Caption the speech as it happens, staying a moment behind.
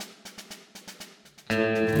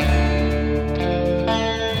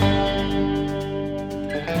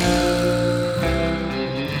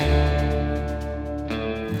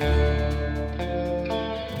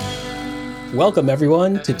Welcome,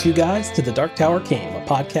 everyone, to Two Guys to the Dark Tower Came, a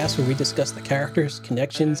podcast where we discuss the characters,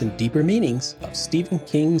 connections, and deeper meanings of Stephen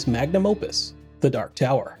King's magnum opus, The Dark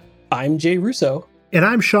Tower. I'm Jay Russo. And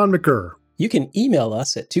I'm Sean McGurr. You can email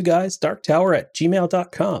us at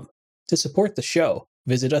twoguysdarktower@gmail.com. To support the show,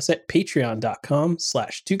 visit us at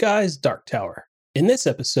patreon.com/twoguysdarktower. In this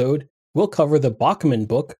episode, we'll cover the Bachman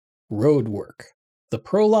book, Roadwork, the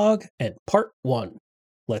prologue, and part 1.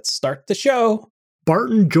 Let's start the show.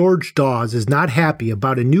 Barton George Dawes is not happy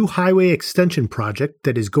about a new highway extension project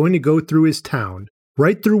that is going to go through his town,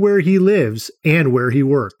 right through where he lives and where he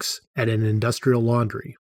works, at an industrial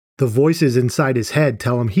laundry. The voices inside his head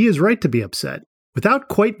tell him he is right to be upset. Without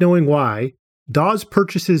quite knowing why, Dawes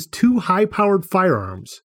purchases 2 high-powered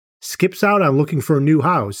firearms, skips out on looking for a new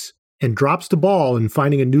house, and drops the ball in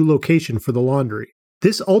finding a new location for the laundry.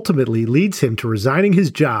 This ultimately leads him to resigning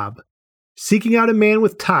his job, seeking out a man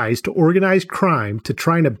with ties to organized crime to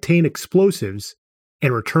try and obtain explosives,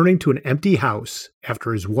 and returning to an empty house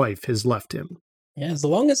after his wife has left him. Yeah, as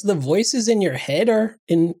long as the voices in your head are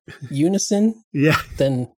in unison,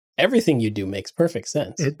 then everything you do makes perfect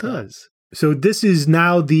sense. It does. So this is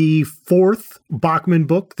now the 4th Bachman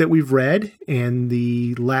book that we've read, and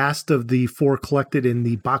the last of the 4 collected in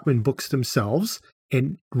the Bachman books themselves.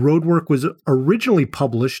 And Roadwork was originally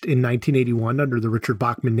published in 1981 under the Richard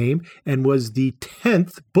Bachman name and was the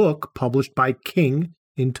 10th book published by King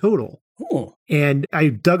in total. Ooh. And I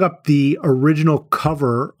dug up the original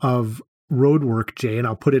cover of Roadwork, Jay, and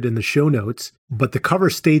I'll put it in the show notes. But the cover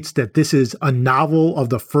states that this is a novel of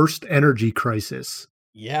the first energy crisis.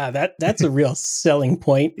 Yeah, that's a real selling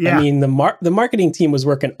point. Yeah. I mean, the marketing team was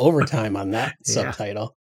working overtime on that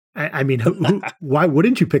subtitle. I mean, why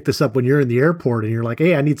wouldn't you pick this up when you're in the airport and you're like,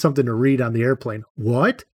 hey, I need something to read on the airplane?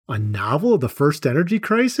 What? A novel of the first energy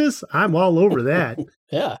crisis? I'm all over that.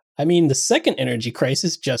 Yeah. I mean, the second energy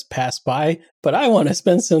crisis just passed by, but I want to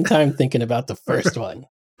spend some time thinking about the first one.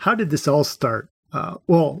 How did this all start?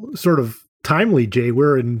 Well, sort of timely, Jay.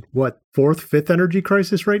 We're in, 4th, 5th energy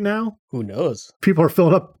crisis right now? Who knows? People are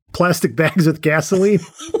filling up plastic bags with gasoline.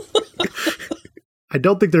 I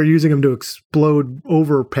don't think they're using them to explode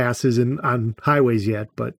overpasses on highways yet,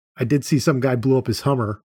 but I did see some guy blew up his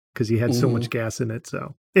Hummer because he had so much gas in it.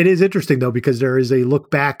 So it is interesting, though, because there is a look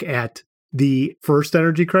back at the first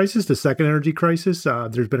energy crisis, the second energy crisis.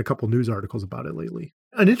 There's been a couple news articles about it lately.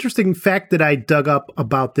 An interesting fact that I dug up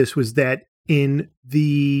about this was that in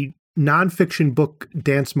the nonfiction book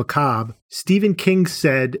Danse Macabre, Stephen King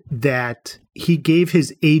said that he gave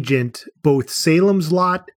his agent both Salem's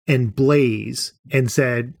Lot and Blaze and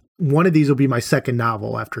said, one of these will be my second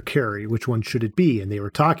novel after Carrie. Which one should it be? And they were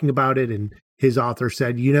talking about it, and his author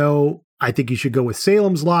said, I think you should go with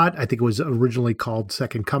Salem's Lot. I think it was originally called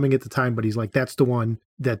Second Coming at the time, but he's like, that's the one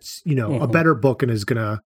that's, a better book and is going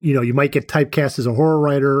to, you might get typecast as a horror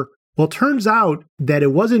writer. Well, it turns out that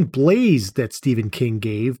it wasn't Blaze that Stephen King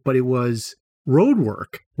gave, but it was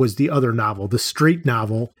Roadwork was the other novel, the straight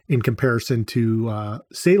novel in comparison to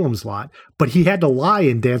Salem's Lot. But he had to lie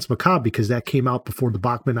in Danse Macabre because that came out before the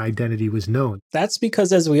Bachman identity was known. That's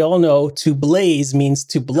because, as we all know, to blaze means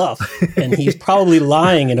to bluff, and he's probably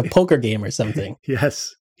lying in a poker game or something.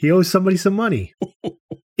 Yes, he owes somebody some money.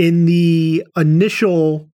 In the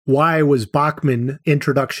initial Why Was Bachman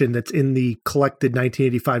introduction that's in the collected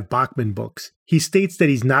 1985 Bachman books, he states that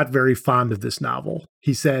he's not very fond of this novel.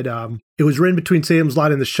 He said, it was written between Salem's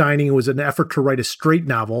Lot and The Shining. It was an effort to write a straight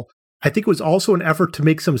novel. I think it was also an effort to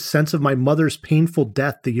make some sense of my mother's painful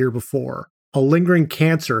death the year before. A lingering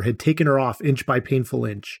cancer had taken her off inch by painful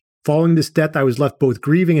inch. Following this death, I was left both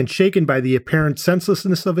grieving and shaken by the apparent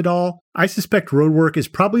senselessness of it all. I suspect Roadwork is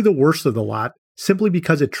probably the worst of the lot, simply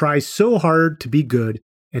because it tries so hard to be good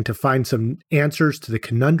and to find some answers to the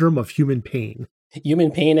conundrum of human pain.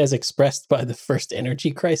 Human pain as expressed by the first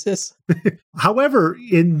energy crisis? However,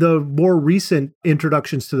 in the more recent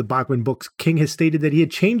introductions to the Bachman books, King has stated that he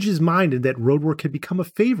had changed his mind and that Roadwork had become a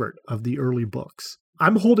favorite of the early books.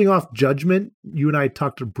 I'm holding off judgment. You and I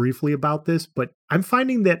talked briefly about this, but I'm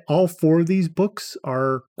finding that all 4 of these books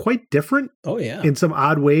are quite different in some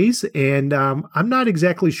odd ways. And I'm not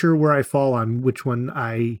exactly sure where I fall on which one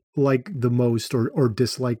I like the most or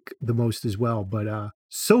dislike the most as well. But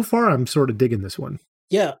so far, I'm sort of digging this one.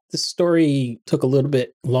 Yeah, the story took a little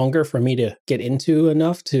bit longer for me to get into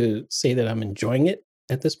enough to say that I'm enjoying it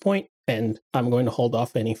at this point. And I'm going to hold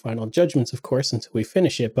off any final judgments, of course, until we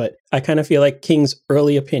finish it. But I kind of feel like King's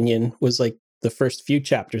early opinion was like the first few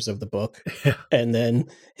chapters of the book. And then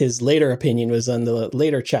his later opinion was on the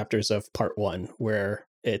later chapters of part 1, where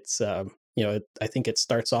it's I think it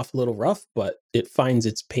starts off a little rough, but it finds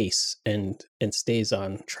its pace and stays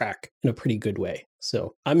on track in a pretty good way.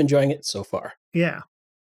 So I'm enjoying it so far. Yeah.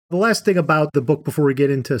 The last thing about the book before we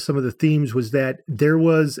get into some of the themes was that there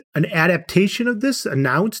was an adaptation of this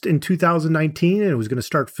announced in 2019, and it was going to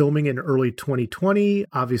start filming in early 2020.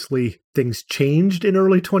 Obviously, things changed in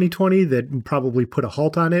early 2020 that probably put a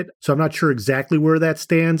halt on it. So I'm not sure exactly where that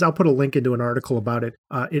stands. I'll put a link into an article about it.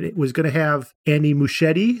 It was going to have Andy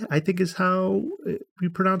Muschietti, I think is how you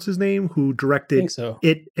pronounce his name, who directed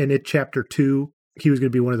It and It Chapter 2. He was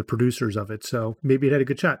going to be one of the producers of it. So maybe it had a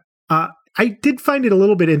good shot. I did find it a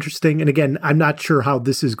little bit interesting. And again, I'm not sure how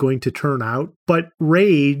this is going to turn out, but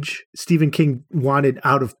Rage, Stephen King wanted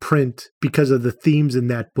out of print because of the themes in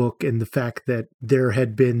that book and the fact that there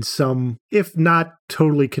had been some, if not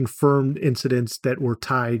totally confirmed, incidents that were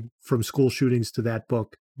tied from school shootings to that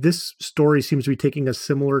book. This story seems to be taking a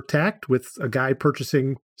similar tact with a guy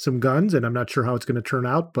purchasing some guns, and I'm not sure how it's going to turn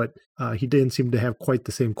out, but he didn't seem to have quite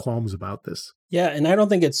the same qualms about this. Yeah, and I don't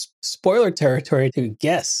think it's spoiler territory to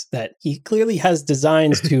guess that he clearly has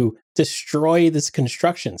designs to destroy this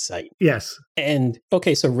construction site. Yes. And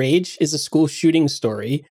okay, so Rage is a school shooting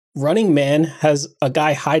story. Running Man has a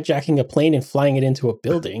guy hijacking a plane and flying it into a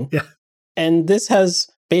building. Yeah. And this has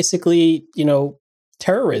basically,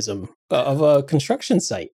 terrorism of a construction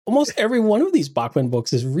site. Almost every one of these Bachman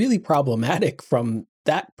books is really problematic from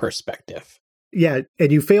that perspective. Yeah,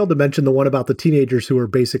 and you failed to mention the one about the teenagers who are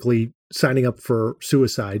basically signing up for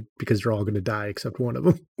suicide because they're all going to die except one of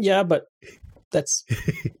them. Yeah, but that's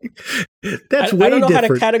that's I don't know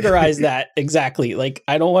different. How to categorize that exactly. Like,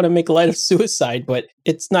 I don't want to make light of suicide, but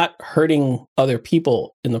it's not hurting other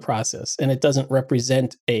people in the process, and it doesn't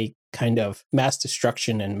represent a kind of mass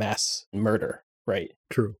destruction and mass murder. Right.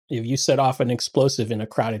 True. If you set off an explosive in a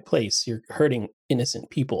crowded place, you're hurting innocent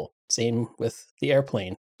people. Same with the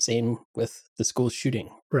airplane. Same with the school shooting.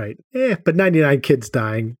 Right. But 99 kids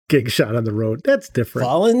dying, getting shot on the road. That's different.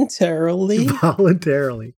 Voluntarily.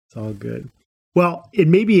 It's all good. Well, it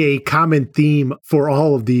may be a common theme for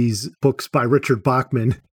all of these books by Richard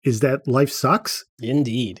Bachman is that life sucks.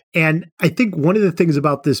 Indeed. And I think one of the things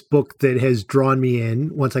about this book that has drawn me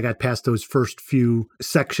in once I got past those first few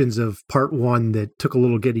sections of part one that took a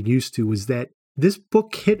little getting used to was that this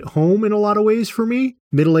book hit home in a lot of ways for me.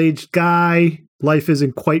 Middle-aged guy, life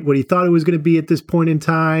isn't quite what he thought it was going to be at this point in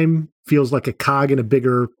time, feels like a cog in a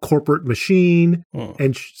bigger corporate machine,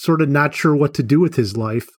 and sort of not sure what to do with his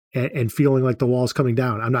life. And feeling like the wall's coming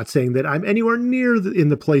down. I'm not saying that I'm anywhere near in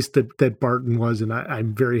the place that Barton was, and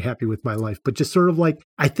I'm very happy with my life. But just sort of like,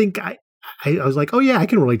 I think I was like, oh yeah, I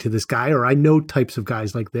can relate to this guy, or I know types of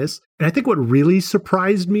guys like this. And I think what really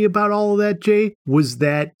surprised me about all of that, Jay, was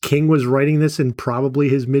that King was writing this in probably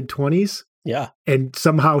his mid-20s. Yeah. And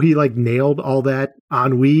somehow he like nailed all that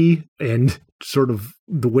ennui and sort of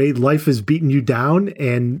the way life has beaten you down.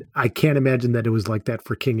 And I can't imagine that it was like that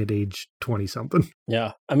for King at age 20 something.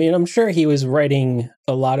 Yeah. I mean, I'm sure he was writing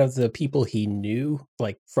a lot of the people he knew,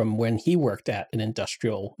 like from when he worked at an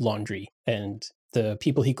industrial laundry and the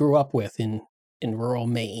people he grew up with in rural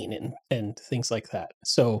Maine and things like that.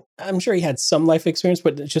 So I'm sure he had some life experience,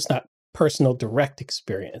 but it's just not personal direct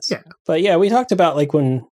experience. Yeah. But yeah, we talked about like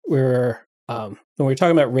when we were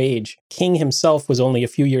talking about Rage, King himself was only a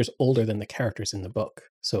few years older than the characters in the book.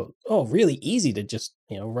 So, really easy to just,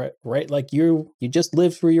 write like you just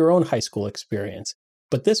lived through your own high school experience.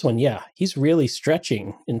 But this one, yeah, he's really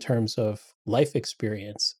stretching in terms of life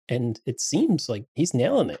experience. And it seems like he's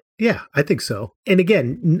nailing it. Yeah, I think so. And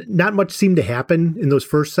again, not much seemed to happen in those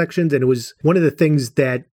first sections. And it was one of the things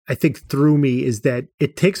that I think threw me is that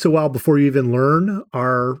it takes a while before you even learn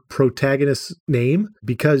our protagonist's name,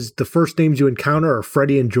 because the first names you encounter are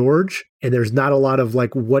Freddie and George. And there's not a lot of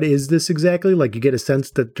like, what is this exactly? Like you get a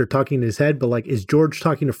sense that they're talking in his head, but like, is George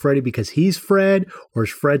talking to Freddie because he's Fred, or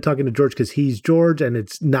is Fred talking to George because he's George? And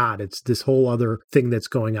it's not, it's this whole other thing that's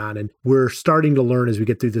going on. And we're starting to learn as we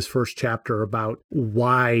get through this first chapter about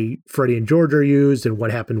why Freddie and George are used and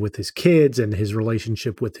what happened with his kids and his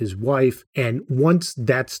relationship with his wife. And once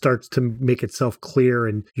that starts to make itself clear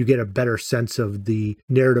and you get a better sense of the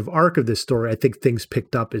narrative arc of this story, I think things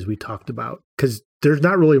picked up as we talked about. Because there's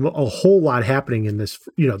not really a whole lot happening in this.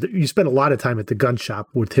 You spend a lot of time at the gun shop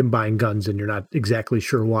with him buying guns and you're not exactly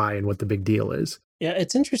sure why and what the big deal is. Yeah,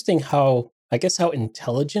 it's interesting how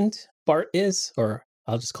intelligent Bart is, or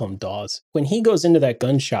I'll just call him Dawes. When he goes into that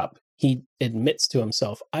gun shop, he admits to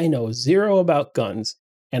himself, I know zero about guns,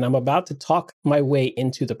 and I'm about to talk my way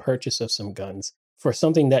into the purchase of some guns for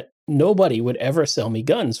something that nobody would ever sell me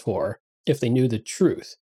guns for if they knew the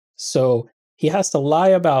truth. So he has to lie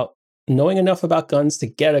about knowing enough about guns to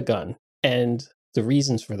get a gun and the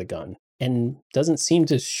reasons for the gun. and doesn't seem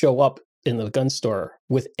to show up in the gun store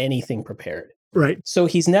with anything prepared. Right. So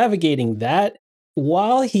he's navigating that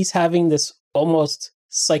while he's having this almost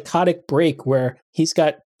psychotic break where he's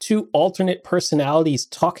got two alternate personalities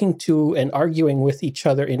talking to and arguing with each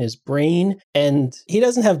other in his brain. And he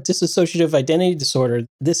doesn't have dissociative identity disorder.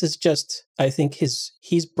 This is just, I think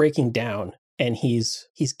he's breaking down, and he's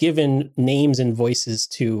given names and voices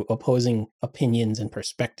to opposing opinions and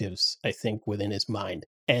perspectives, I think, within his mind.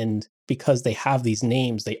 And because they have these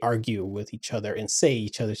names, they argue with each other and say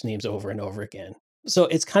each other's names over and over again. So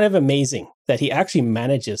it's kind of amazing that he actually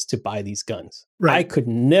manages to buy these guns. Right. I could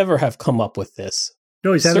never have come up with this.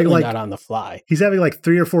 No, he's having Certainly like not on the fly. He's having like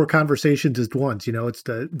 3 or 4 conversations at once. You know, it's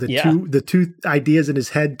the two ideas in his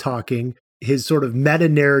head talking, his sort of meta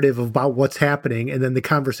narrative about what's happening, and then the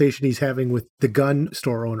conversation he's having with the gun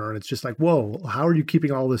store owner. And it's just like, whoa, how are you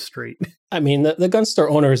keeping all this straight? I mean, the gun store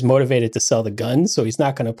owner is motivated to sell the guns, so he's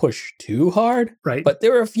not going to push too hard. Right. But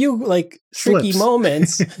there were a few like tricky Slips.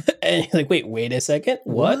 moments. And you're like, wait a second.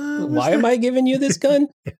 What? Why am I giving you this gun?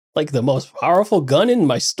 Like the most powerful gun in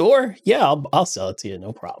my store? Yeah, I'll sell it to you.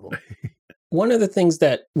 No problem. One of the things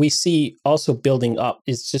that we see also building up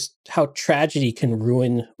is just how tragedy can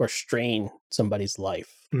ruin or strain somebody's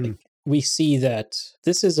life. Like, we see that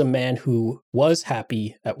this is a man who was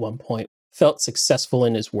happy at one point, felt successful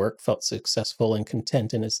in his work, felt successful and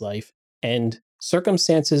content in his life, and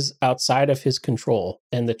circumstances outside of his control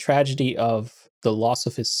and the tragedy of the loss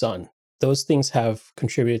of his son. Those things have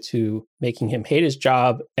contributed to making him hate his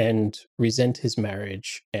job and resent his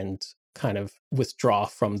marriage and kind of withdraw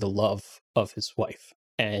from the love of his wife.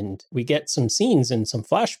 And we get some scenes and some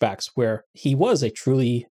flashbacks where he was a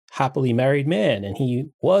truly happily married man, and he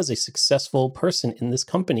was a successful person in this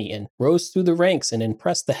company and rose through the ranks and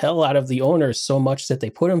impressed the hell out of the owners so much that they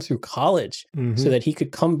put him through college so that he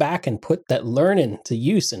could come back and put that learning to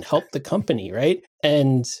use and help the company, right?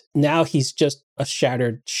 And now he's just a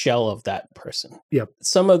shattered shell of that person. Yep.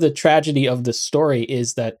 Some of the tragedy of the story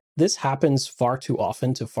is that this happens far too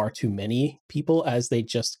often to far too many people as they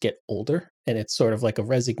just get older. And it's sort of like a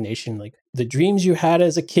resignation, like the dreams you had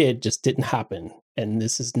as a kid just didn't happen. And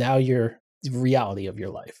this is now your reality of your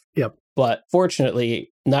life. Yep. But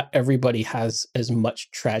fortunately, not everybody has as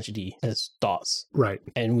much tragedy as Dawes. Right.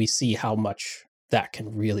 And we see how much that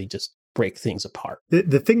can really just break things apart.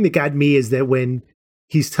 The thing that got me is that when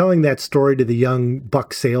he's telling that story to the young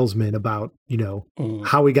buck salesman about, you know,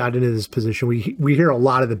 how he got into this position, we hear a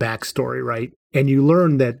lot of the backstory, right? And you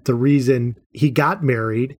learn that the reason he got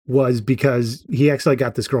married was because he actually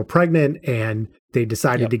got this girl pregnant and they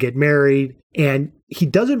decided to get married. And he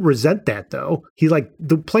doesn't resent that, though. He's like,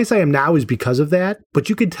 the place I am now is because of that. But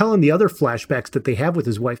you can tell in the other flashbacks that they have with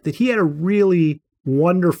his wife that he had a really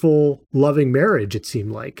wonderful, loving marriage, it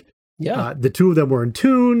seemed like. Yeah. The two of them were in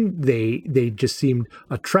tune. They just seemed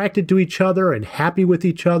attracted to each other and happy with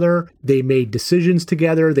each other. They made decisions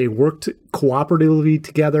together. They worked cooperatively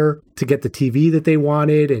together to get the TV that they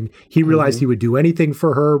wanted. And he realized he would do anything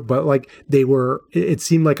for her, but like it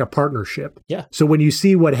seemed like a partnership. Yeah. So when you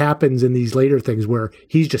see what happens in these later things where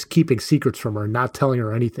he's just keeping secrets from her, not telling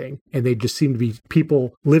her anything, and they just seem to be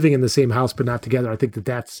people living in the same house but not together, I think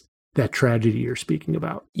that's that tragedy you're speaking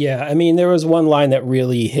about. Yeah, I mean, there was one line that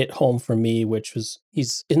really hit home for me, which was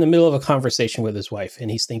he's in the middle of a conversation with his wife, and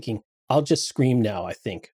he's thinking, I'll just scream now, I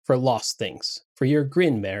think, for lost things. For your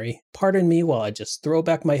grin, Mary. Pardon me while I just throw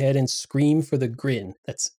back my head and scream for the grin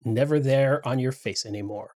that's never there on your face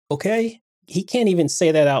anymore. Okay? He can't even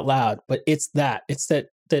say that out loud, but it's that. It's that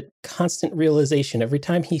constant realization every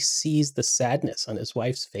time he sees the sadness on his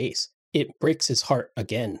wife's face. It breaks his heart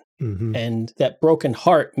again. And that broken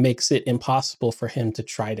heart makes it impossible for him to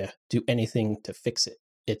try to do anything to fix it.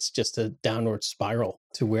 It's just a downward spiral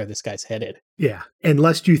to where this guy's headed. Yeah.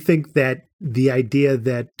 Unless you think that the idea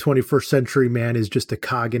that 21st century man is just a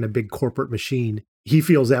cog in a big corporate machine, he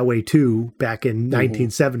feels that way too back in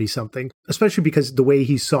 1970 something, especially because the way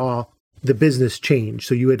he saw the business change.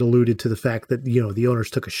 So you had alluded to the fact that, you know, the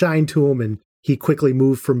owners took a shine to him and he quickly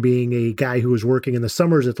moved from being a guy who was working in the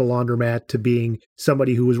summers at the laundromat to being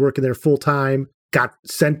somebody who was working there full time, got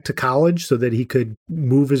sent to college so that he could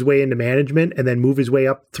move his way into management and then move his way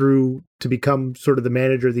up through to become sort of the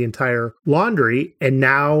manager of the entire laundry. And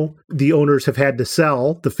now the owners have had to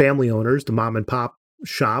sell, the family owners, the mom and pop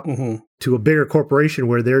shop, to a bigger corporation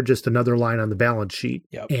where they're just another line on the balance sheet.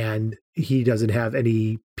 And he doesn't have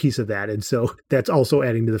any piece of that. And so that's also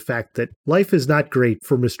adding to the fact that life is not great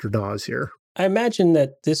for Mr. Dawes here. I imagine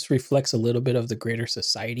that this reflects a little bit of the greater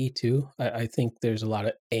society too. I think there's a lot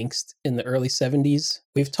of angst in the early 70s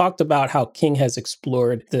We've talked about how King has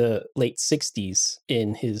explored the late 60s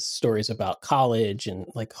in his stories about college and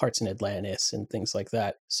like Hearts in Atlantis and things like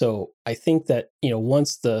that. So I think that,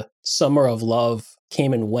 once the summer of love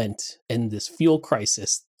came and went and this fuel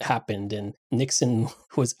crisis happened and Nixon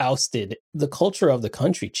was ousted, the culture of the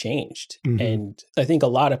country changed. Mhm. And I think a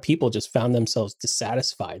lot of people just found themselves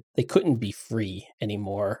dissatisfied. They couldn't be free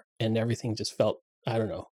anymore. And everything just felt, I don't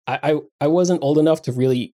know. I wasn't old enough to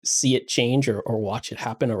really see it change or watch it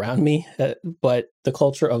happen around me, but the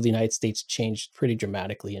culture of the United States changed pretty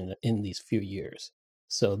dramatically in these few years.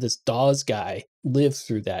 So this Dawes guy lived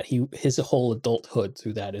through that. His whole adulthood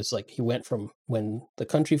through that is like he went from when the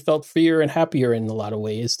country felt freer and happier in a lot of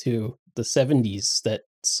ways to the 70s that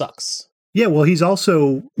sucks. Yeah, well, he's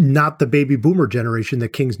also not the baby boomer generation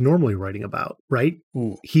that King's normally writing about, right?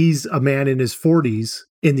 He's a man in his 40s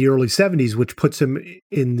in the early 70s, which puts him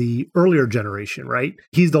in the earlier generation, right?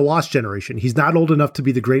 He's the lost generation. He's not old enough to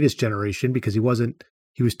be the greatest generation because he was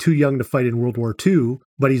too young to fight in World War II,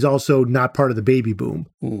 but he's also not part of the baby boom.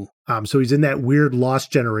 So he's in that weird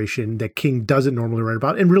lost generation that King doesn't normally write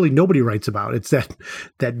about, and really nobody writes about. It's that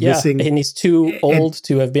missing. And he's too old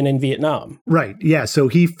to have been in Vietnam. Right. Yeah. So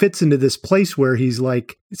he fits into this place where he's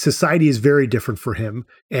like, society is very different for him.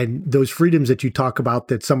 And those freedoms that you talk about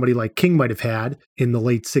that somebody like King might have had in the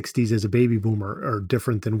late 60s as a baby boomer are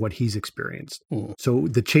different than what he's experienced. So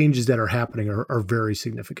the changes that are happening are very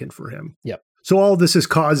significant for him. Yep. So all of this is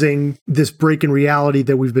causing this break in reality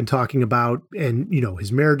that we've been talking about. And,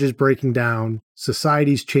 his marriage is breaking down.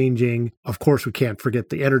 Society's changing. Of course, we can't forget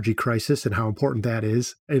the energy crisis and how important that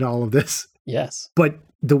is in all of this. Yes. But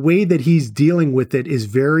the way that he's dealing with it is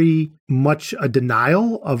very much a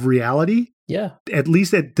denial of reality. Yeah. At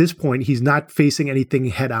least at this point, he's not facing anything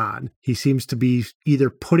head on. He seems to be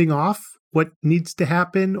either putting off what needs to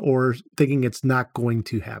happen or thinking it's not going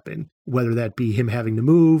to happen, whether that be him having to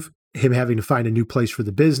move, him having to find a new place for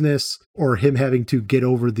the business, or him having to get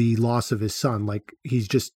over the loss of his son. Like he's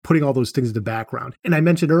just putting all those things in the background. And I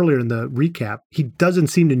mentioned earlier in the recap, he doesn't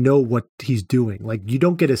seem to know what he's doing. Like you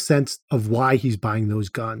don't get a sense of why he's buying those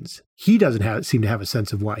guns. He doesn't seem to have a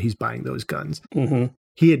sense of why he's buying those guns. Mm-hmm.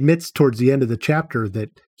 He admits towards the end of the chapter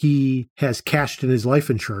that he has cashed in his life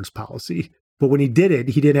insurance policy. But when he did it,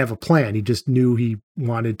 he didn't have a plan. He just knew he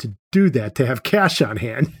wanted to do that to have cash on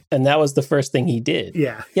hand. And that was the first thing he did.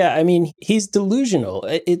 Yeah. Yeah. I mean, he's delusional.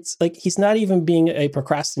 It's like he's not even being a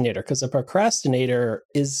procrastinator, because a procrastinator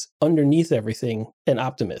is underneath everything an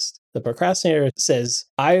optimist. The procrastinator says,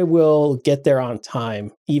 I will get there on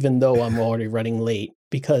time, even though I'm already running late,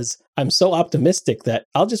 because I'm so optimistic that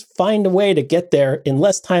I'll just find a way to get there in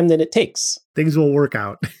less time than it takes. Things will work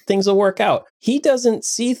out. Things will work out. He doesn't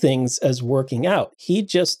see things as working out. He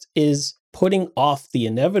just is putting off the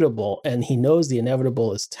inevitable, and he knows the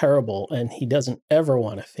inevitable is terrible, and he doesn't ever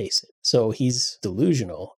want to face it. So he's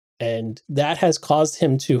delusional. And that has caused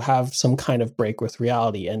him to have some kind of break with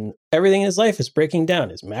reality. And everything in his life is breaking down.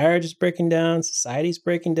 His marriage is breaking down. Society's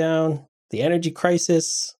breaking down. The energy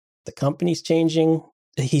crisis. The company's changing.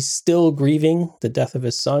 He's still grieving the death of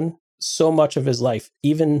his son. So much of his life,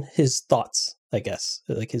 even his thoughts, I guess,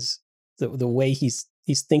 like the way he's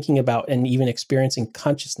thinking about and even experiencing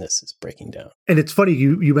consciousness is breaking down. And it's funny,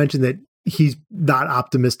 you mentioned that he's not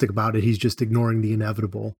optimistic about it. He's just ignoring the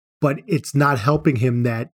inevitable. But it's not helping him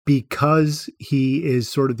that because he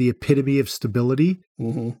is sort of the epitome of stability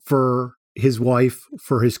for his wife,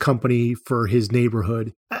 for his company, for his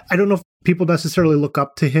neighborhood. I don't know if people necessarily look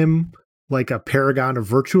up to him like a paragon of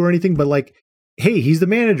virtue or anything, but like, hey, he's the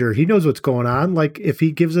manager. He knows what's going on. Like if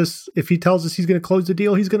he tells us he's going to close the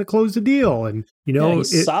deal, he's going to close the deal. And,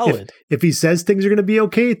 he's solid. If he says things are going to be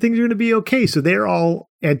okay, things are going to be okay. So they're all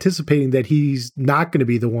anticipating that he's not going to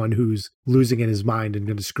be the one who's losing in his mind and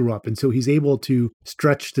going to screw up. And so he's able to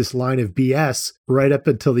stretch this line of BS right up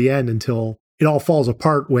until the end, until it all falls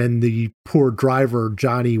apart when the poor driver,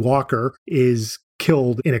 Johnny Walker, is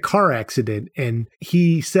killed in a car accident. And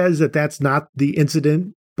he says that that's not the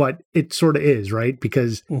incident, but it sort of is, right?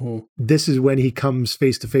 Because this is when he comes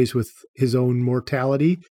face to face with his own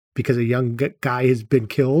mortality, because a young guy has been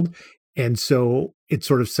killed. And so it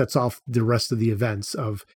sort of sets off the rest of the events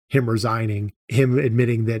of him resigning, him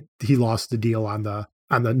admitting that he lost the deal on the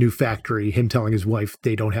new factory, him telling his wife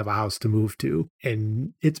they don't have a house to move to.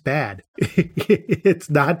 And it's bad. He's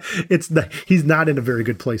not in a very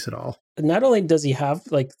good place at all. Not only does he have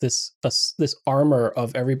like this armor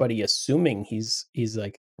of everybody assuming he's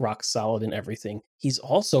like rock solid in everything, he's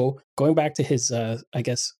also going back to his, I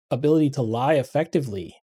guess, ability to lie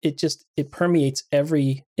effectively. It permeates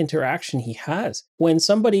every interaction he has. When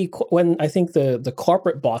I think the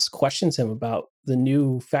corporate boss questions him about the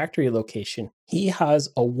new factory location, he has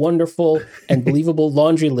a wonderful and believable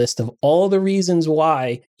laundry list of all the reasons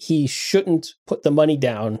why he shouldn't put the money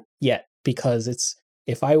down yet. Because it's,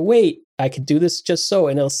 if I wait, I could do this just so,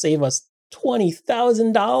 and it'll save us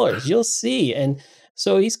 $20,000. You'll see. And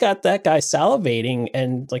so he's got that guy salivating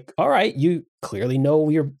and like, all right, you clearly know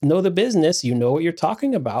the business. You know what you're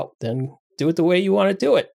talking about. Then do it the way you want to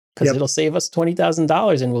do it. Because it'll save us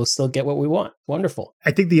 $20,000 and we'll still get what we want. Wonderful.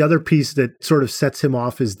 I think the other piece that sort of sets him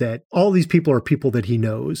off is that all these people are people that he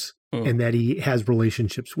knows and that he has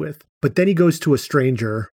relationships with. But then he goes to a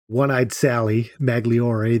stranger, One-Eyed Sally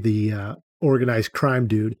Magliore, the organized crime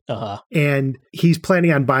dude, and he's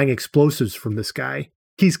planning on buying explosives from this guy.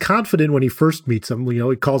 He's confident when he first meets him.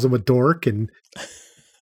 He calls him a dork and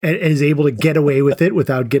is able to get away with it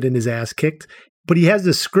without getting his ass kicked. But he has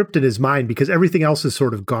this script in his mind because everything else has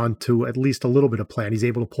sort of gone to at least a little bit of plan. He's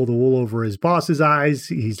able to pull the wool over his boss's eyes.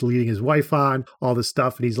 He's leading his wife on, all this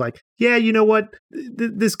stuff. And he's like, yeah, you know what?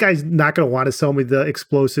 This guy's not going to want to sell me the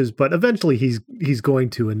explosives, but eventually he's going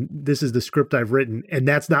to. And this is the script I've written. And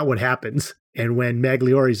that's not what happens. And when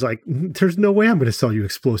Magliore's like, there's no way I'm going to sell you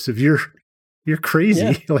explosives. You're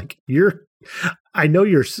crazy. Yeah. I know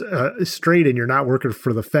you're straight and you're not working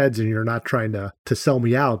for the feds and you're not trying to sell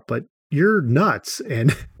me out, but you're nuts,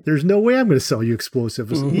 and there's no way I'm going to sell you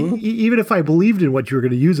explosives. Even if I believed in what you were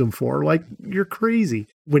going to use them for, like, you're crazy.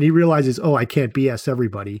 When he realizes, I can't BS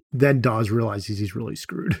everybody, then Dawes realizes he's really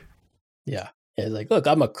screwed. Yeah. He's like, look,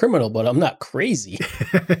 I'm a criminal, but I'm not crazy.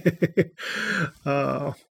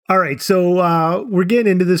 All right, so we're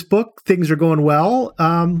getting into this book. Things are going well.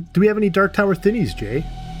 Do we have any Dark Tower Thinnies, Jay?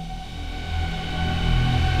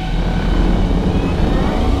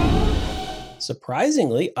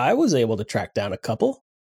 Surprisingly, I was able to track down a couple.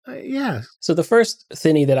 Yeah. So the first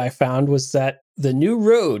thinny that I found was that the new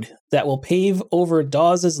road that will pave over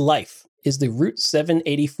Dawes' life is the Route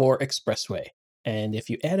 784 Expressway. And if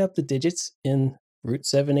you add up the digits in Route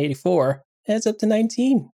 784, it adds up to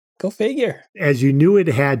 19. Go figure. As you knew it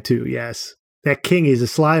had to, yes. That king is a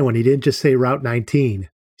sly one. He didn't just say Route 19. He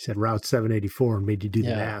said Route 784 and made you do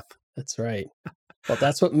the math. That's right. Well,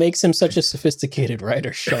 that's what makes him such a sophisticated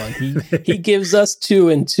writer, Sean. He gives us 2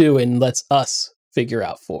 and 2 and lets us figure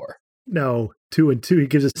out 4. No, 2 and 2. He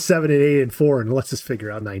gives us 7 and 8 and 4 and lets us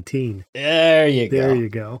figure out 19. There you go. There you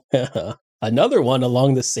go. Another one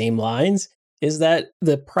along the same lines is that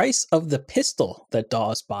the price of the pistol that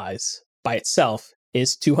Dawes buys by itself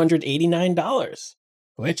is $289,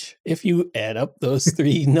 which, if you add up those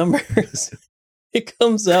 3 numbers, it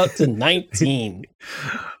comes out to 19.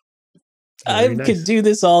 I could do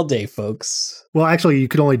this all day, folks. Well, actually, you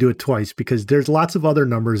could only do it twice because there's lots of other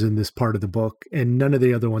numbers in this part of the book, and none of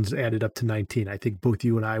the other ones added up to 19. I think both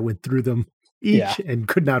you and I went through them each and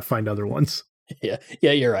could not find other ones. Yeah,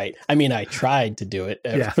 you're right. I mean, I tried to do it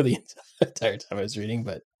for the entire time I was reading,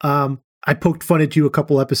 but... I poked fun at you a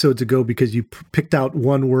couple episodes ago because you picked out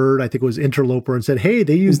one word, I think it was interloper, and said, hey,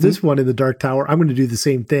 they use this one in the Dark Tower. I'm going to do the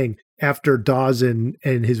same thing. After Dawes and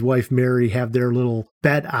his wife Mary have their little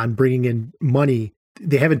bet on bringing in money,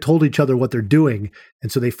 they haven't told each other what they're doing.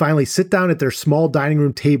 And so they finally sit down at their small dining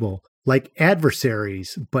room table like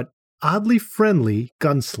adversaries, but oddly friendly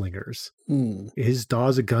gunslingers. Is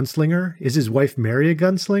Dawes a gunslinger? Is his wife Mary a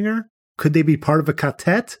gunslinger? Could they be part of a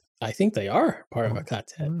quartet? I think they are part of a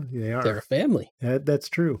quartet. They are. They're a family. That's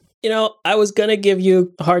true. I was going to give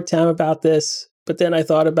you a hard time about this, but then I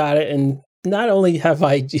thought about it, and not only have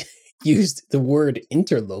I used the word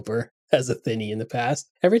interloper as a thinny in the past,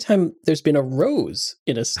 every time there's been a rose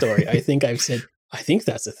in a story, I think I've said, I think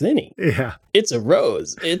that's a thinny. Yeah. It's a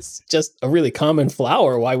rose. It's just a really common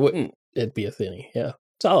flower. Why wouldn't it be a thinny? Yeah.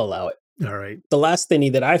 So I'll allow it. All right. The last thinny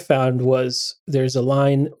that I found was there's a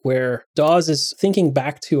line where Dawes is thinking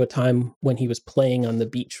back to a time when he was playing on the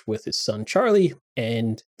beach with his son Charlie,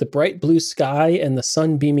 and the bright blue sky and the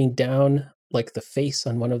sun beaming down like the face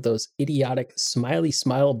on one of those idiotic smiley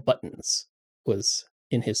smile buttons was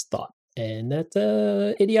in his thought. And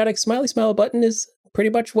that idiotic smiley smile button is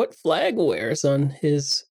pretty much what Flag wears on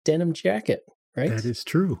his denim jacket, right? That is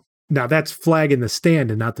true. Now that's Flag in the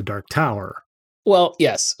Stand and not the Dark Tower. Well,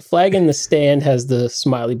 yes, Flag in the Stand has the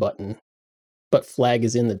smiley button, but Flag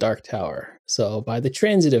is in the Dark Tower. So by the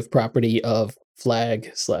transitive property of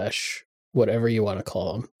Flag / whatever you want to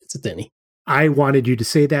call them, it's a thinny. I wanted you to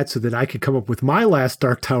say that so that I could come up with my last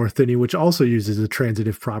Dark Tower thinny, which also uses a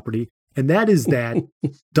transitive property. And that is that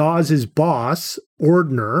Dawes' boss,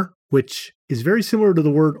 Ordner, which is very similar to the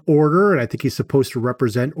word order, and I think he's supposed to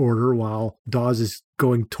represent order while Dawes is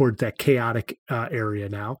going towards that chaotic area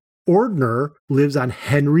now. Ordner lives on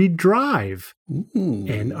Henry Drive.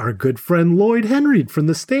 And our good friend Lloyd Henry from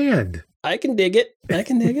The Stand I can dig it. I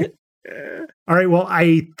can dig it. All right. Well,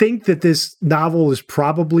 I think that this novel is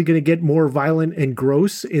probably going to get more violent and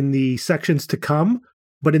gross in the sections to come.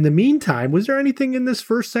 But in the meantime, was there anything in this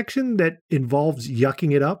first section that involves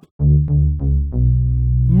yucking it up?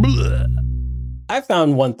 Blah. I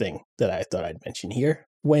found one thing that I thought I'd mention here.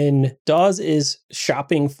 When Dawes is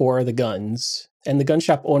shopping for the guns, and the gun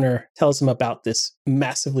shop owner tells him about this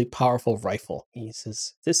massively powerful rifle. He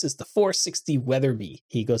says, "This is the 460 Weatherby."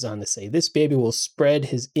 He goes on to say, "This baby will spread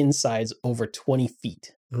his insides over 20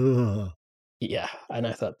 feet. Ugh. Yeah, and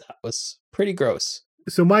I thought that was pretty gross.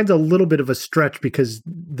 So mine's a little bit of a stretch because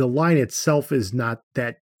the line itself is not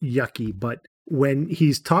that yucky, but when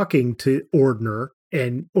he's talking to Ordner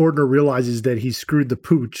and Ordner realizes that he screwed the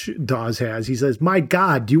pooch, Dawes has, he says, "My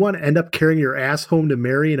God, do you want to end up carrying your ass home to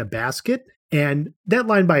Mary in a basket?" And that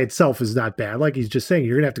line by itself is not bad. Like he's just saying,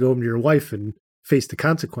 you're going to have to go home to your wife and face the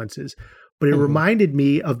consequences. But it reminded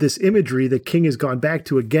me of this imagery that King has gone back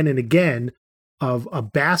to again and again of a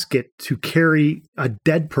basket to carry a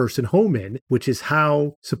dead person home in, which is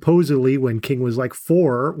how supposedly when King was like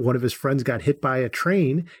 4, one of his friends got hit by a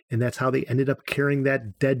train. And that's how they ended up carrying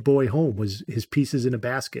that dead boy home, was his pieces in a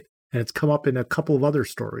basket. And it's come up in a couple of other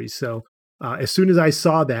stories. So as soon as I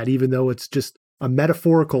saw that, even though it's just a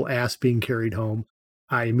metaphorical ass being carried home,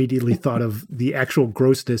 I immediately thought of the actual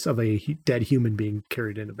grossness of a dead human being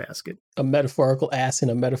carried in a basket. A metaphorical ass in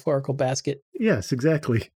a metaphorical basket. Yes,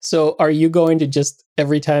 exactly. So are you going to just,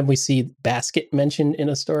 every time we see basket mentioned in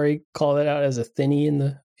a story, call it out as a thinny in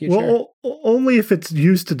the future? Well, only if it's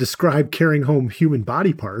used to describe carrying home human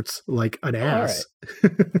body parts, like an ass.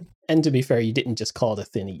 Right. And to be fair, you didn't just call it a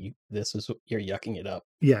thinny. You're yucking it up.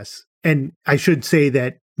 Yes. And I should say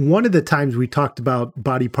that one of the times we talked about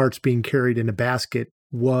body parts being carried in a basket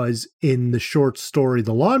was in the short story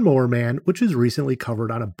The Lawnmower Man, which was recently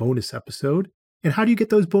covered on a bonus episode. And how do you get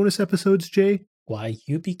those bonus episodes, Jay? Why,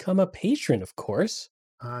 you become a patron, of course.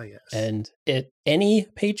 Ah, yes. And at any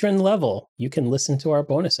patron level, you can listen to our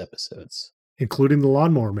bonus episodes. Including The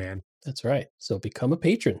Lawnmower Man. That's right. So become a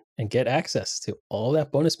patron and get access to all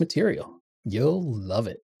that bonus material. You'll love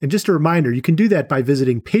it. And just a reminder, you can do that by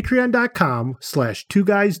visiting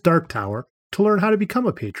patreon.com/2guysdarktower to learn how to become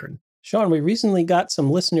a patron. Sean, we recently got some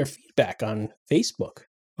listener feedback on Facebook.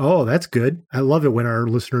 Oh, that's good. I love it when our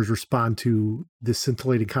listeners respond to the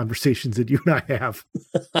scintillating conversations that you and I have.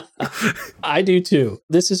 I do too.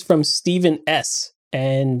 This is from Stephen S.,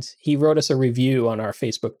 and he wrote us a review on our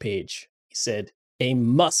Facebook page. He said, "A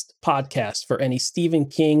must podcast for any Stephen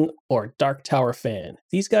King or Dark Tower fan.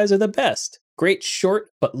 These guys are the best. Great short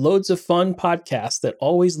but loads of fun podcasts that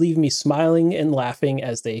always leave me smiling and laughing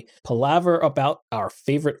as they palaver about our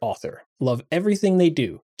favorite author. Love everything they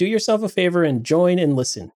do. Do yourself a favor and join and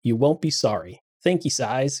listen. You won't be sorry. Thank you,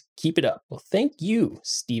 Size. Keep it up." Well, thank you,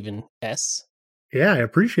 Stephen S. Yeah, I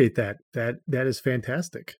appreciate that. That is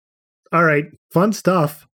fantastic. All right, fun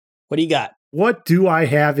stuff. What do you got? What do I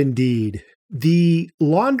have indeed? The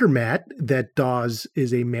laundromat that Dawes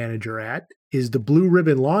is a manager at is the Blue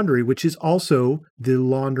Ribbon Laundry, which is also the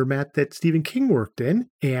laundromat that Stephen King worked in.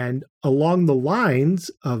 And along the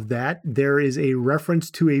lines of that, there is a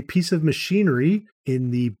reference to a piece of machinery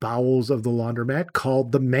in the bowels of the laundromat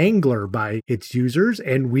called the Mangler by its users.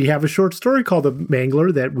 And we have a short story called The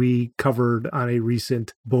Mangler that we covered on a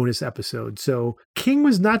recent bonus episode. So King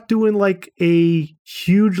was not doing like a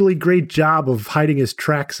hugely great job of hiding his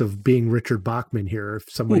tracks of being Richard Bachman here if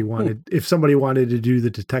somebody wanted to do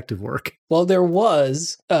the detective work. Well, there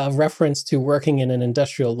was a reference to working in an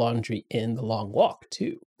industrial laundry in The Long Walk,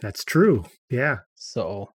 too. That's true. Yeah.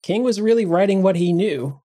 So King was really writing what he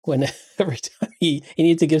knew when every time he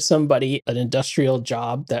needed to give somebody an industrial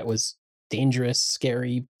job that was dangerous,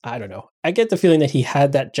 scary. I don't know. I get the feeling that he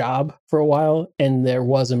had that job for a while and there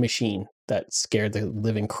was a machine that scared the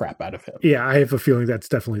living crap out of him. Yeah, I have a feeling that's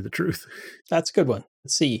definitely the truth. That's a good one.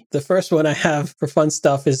 Let's see. The first one I have for fun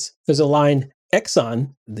stuff is there's a line,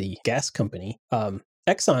 Exxon, the gas company,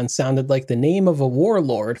 Exxon sounded like the name of a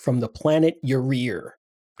warlord from the planet Urier.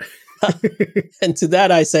 And to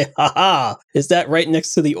that I say, haha, is that right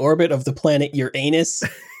next to the orbit of the planet Uranus?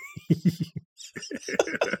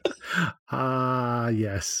 Ah,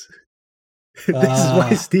 yes. This is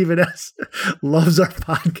why Stephen S. loves our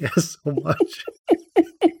podcast so much.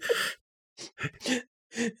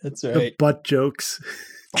 That's right. The butt jokes.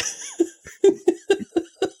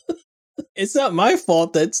 It's not my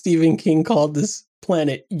fault that Stephen King called this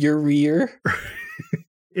planet Urier.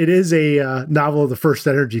 It is a novel of the first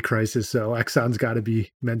energy crisis, so Exxon's got to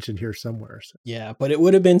be mentioned here somewhere. So. Yeah, but it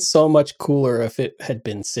would have been so much cooler if it had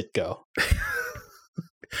been Citgo.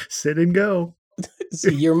 Sit and go.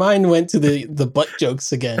 See, your mind went to the butt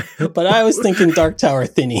jokes again, but I was thinking Dark Tower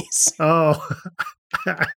thinnies. Oh,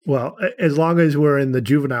 well, as long as we're in the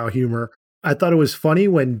juvenile humor, I thought it was funny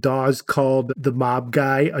when Dawes called the mob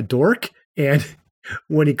guy a dork. And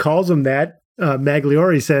when he calls him that,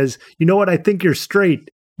 Magliore says, "You know what? I think you're straight.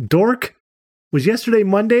 Dork? Was yesterday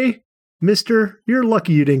Monday? Mister, you're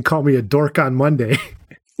lucky you didn't call me a dork on Monday."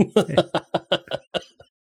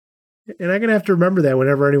 And I'm going to have to remember that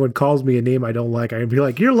whenever anyone calls me a name I don't like. I'm going to be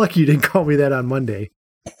like, "You're lucky you didn't call me that on Monday."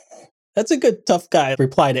 That's a good tough guy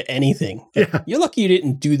reply to anything. Yeah. You're lucky you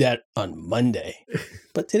didn't do that on Monday.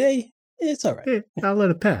 But today, it's all right. I'll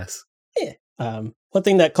let it pass. Yeah. One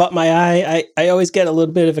thing that caught my eye, I always get a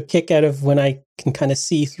little bit of a kick out of when I can kind of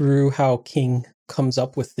see through how King comes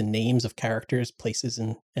up with the names of characters, places,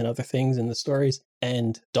 and other things in the stories.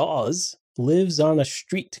 And Dawes lives on a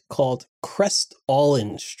street called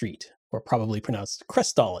Crestallin Street, or probably pronounced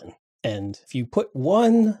Crestallin. And if you put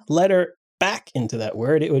one letter back into that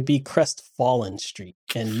word, it would be Crestfallen Street.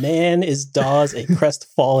 And man, is Dawes a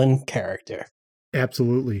crestfallen character.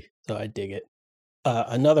 Absolutely. So I dig it.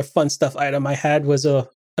 Another fun stuff item I had was a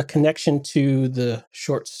connection to the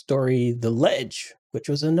short story The Ledge, which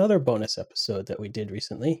was another bonus episode that we did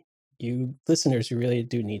recently. You listeners, you really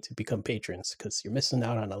do need to become patrons because you're missing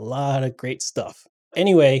out on a lot of great stuff.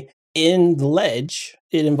 Anyway, in The Ledge,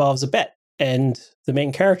 it involves a bet, and the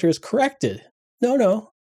main character is corrected.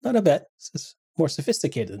 No, not a bet. This is more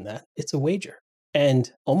sophisticated than that. It's a wager.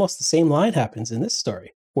 And almost the same line happens in this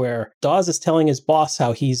story, where Dawes is telling his boss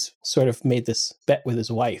how he's sort of made this bet with his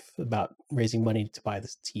wife about raising money to buy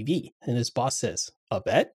this TV. And his boss says, "A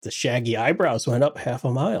bet?" The shaggy eyebrows went up half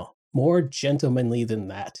a mile. More gentlemanly than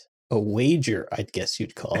that. A wager, I'd guess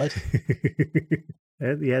you'd call it.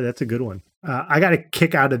 Yeah, that's a good one. I got a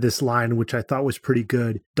kick out of this line, which I thought was pretty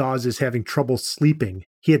good. Dawes is having trouble sleeping.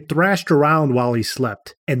 He had thrashed around while he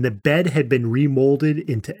slept, and the bed had been remolded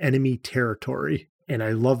into enemy territory. And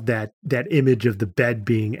I love that image of the bed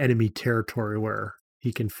being enemy territory where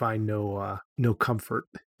he can find no comfort.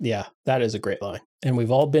 Yeah, that is a great line. And we've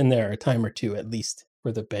all been there a time or two, at least,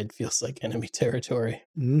 where the bed feels like enemy territory.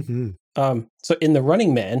 Mm-hmm. So in The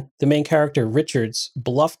Running Man, the main character, Richards,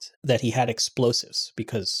 bluffed that he had explosives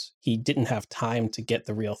because he didn't have time to get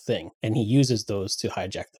the real thing. And he uses those to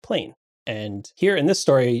hijack the plane. And here in this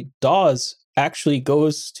story, Dawes actually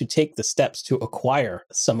goes to take the steps to acquire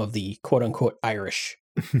some of the quote-unquote Irish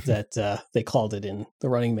that they called it in The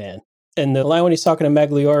Running Man. And the line when he's talking to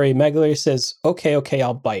Magliore says, okay,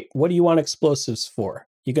 I'll bite. What do you want explosives for?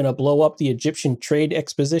 You're going to blow up the Egyptian trade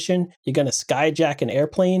exposition? You're going to skyjack an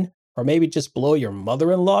airplane? Or maybe just blow your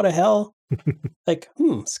mother-in-law to hell? Like,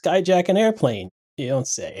 skyjack an airplane. You don't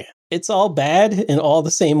say. It's all bad in all the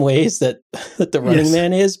same ways that The Running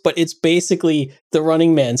Man is, but it's basically The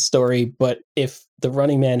Running Man story, but if The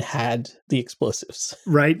Running Man had the explosives.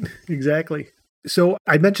 Right, exactly. So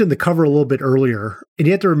I mentioned the cover a little bit earlier, and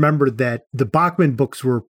you have to remember that the Bachman books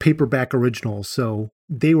were paperback originals, so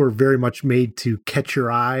they were very much made to catch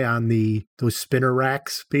your eye on those spinner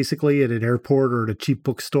racks, basically, at an airport or at a cheap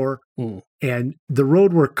bookstore. And the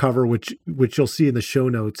Roadwork cover, which you'll see in the show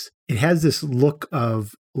notes, it has this look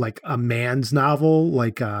of like a man's novel,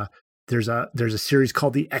 like there's a series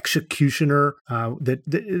called The Executioner that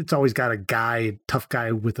it's always got a tough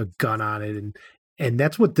guy with a gun on it, and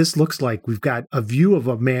that's what this looks like. We've got a view of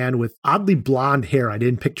a man with oddly blonde hair. I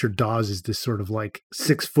didn't picture Dawes as this sort of like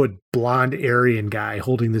 6-foot blonde Aryan guy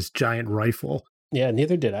holding this giant rifle. Yeah,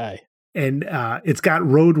 neither did I. And it's got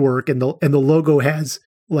Roadwork, and the logo has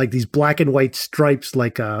like these black and white stripes,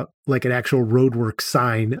 like an actual Roadwork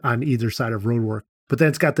sign on either side of Roadwork. But then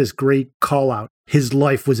it's got this great call out. His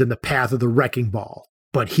life was in the path of the wrecking ball,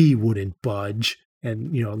 but he wouldn't budge.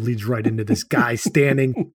 And, it leads right into this guy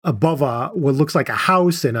standing above what looks like a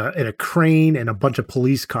house and a crane and a bunch of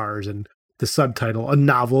police cars. And the subtitle, A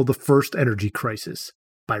Novel, The First Energy Crisis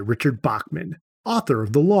by Richard Bachman, author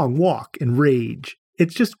of The Long Walk and Rage.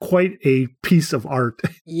 It's just quite a piece of art.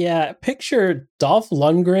 Yeah, picture Dolph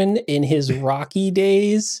Lundgren in his Rocky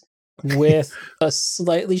days with a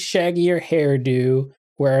slightly shaggier hairdo,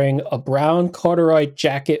 wearing a brown corduroy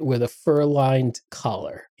jacket with a fur-lined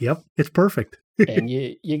collar. Yep, it's perfect. And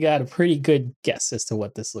you got a pretty good guess as to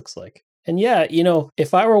what this looks like. And yeah,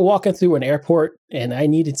 if I were walking through an airport and I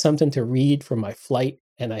needed something to read for my flight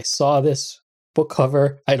and I saw this book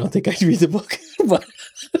cover, I don't think I'd read the book. But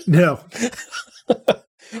no.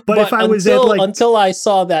 But if I was until I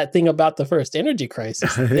saw that thing about the first energy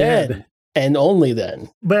crisis, then and only then.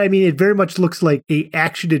 But I mean, it very much looks like a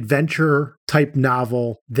action adventure type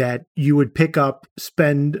novel that you would pick up,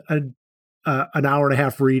 spend an hour and a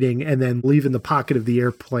half reading and then leave in the pocket of the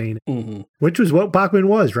airplane, Mm-hmm. which was what Bachman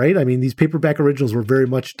was, right? I mean, these paperback originals were very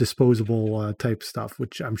much disposable type stuff,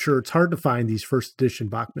 which I'm sure it's hard to find these first edition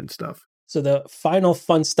Bachman stuff. So the final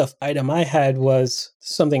fun stuff item I had was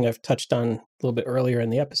something I've touched on a little bit earlier in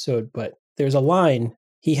the episode, but there's a line.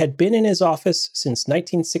 He had been in his office since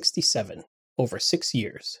 1967, over 6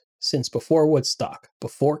 years, since before Woodstock,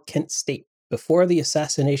 before Kent State, before the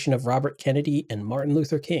assassination of Robert Kennedy and Martin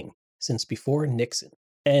Luther King, since before Nixon.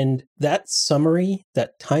 And that summary,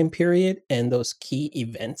 that time period, and those key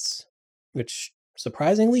events, which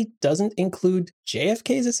surprisingly doesn't include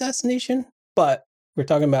JFK's assassination, but we're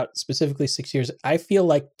talking about specifically 6 years. I feel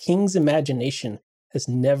like King's imagination has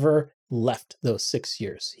never left those 6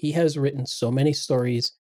 years. He has written so many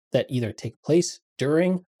stories that either take place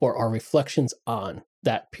during or are reflections on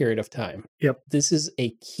that period of time. Yep. This is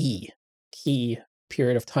a key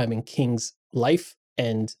period of time in King's life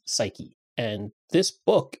and psyche. And this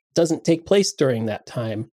book doesn't take place during that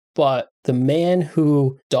time, but the man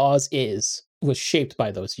who Dawes is was shaped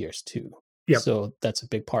by those years too. Yep. So that's a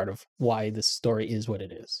big part of why this story is what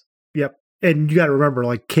it is. Yep. And you got to remember,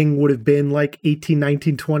 like, King would have been like 18,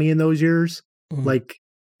 19, 20 in those years. Mhm. Like,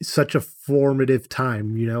 such a formative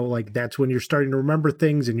time, you know, like that's when you're starting to remember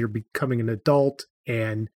things and you're becoming an adult.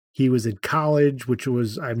 And he was in college, which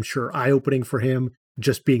was, I'm sure, eye-opening for him,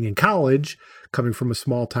 just being in college, coming from a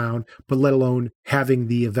small town, but let alone having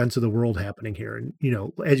the events of the world happening here. And, you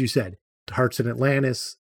know, as you said, Hearts in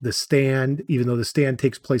Atlantis, The Stand, even though The Stand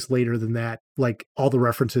takes place later than that, like all the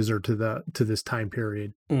references are to this time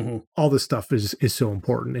period. Mm-hmm. All this stuff is so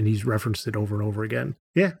important, and he's referenced it over and over again.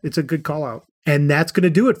 Yeah, it's a good call out. And that's going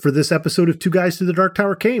to do it for this episode of Two Guys to the Dark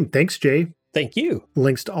Tower Came. Thanks, Jay. Thank you.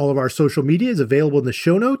 Links to all of our social media is available in the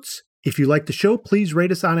show notes. If you like the show, please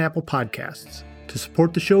rate us on Apple Podcasts. To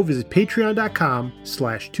support the show, visit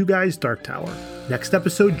patreon.com/2guysdarktower. Next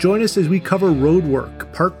episode, join us as we cover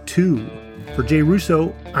Roadwork, Part 2. For Jay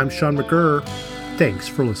Russo, I'm Sean McGurr. Thanks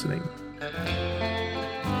for listening.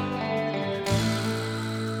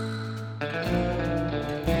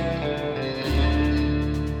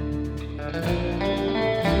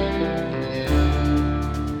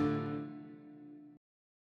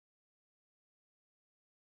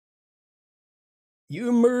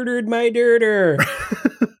 You murdered my dirter.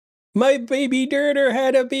 My baby dirter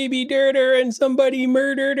had a baby dirter and somebody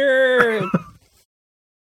murdered her.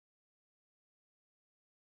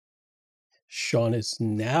 Sean is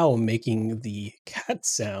now making the cat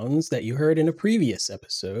sounds that you heard in a previous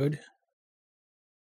episode.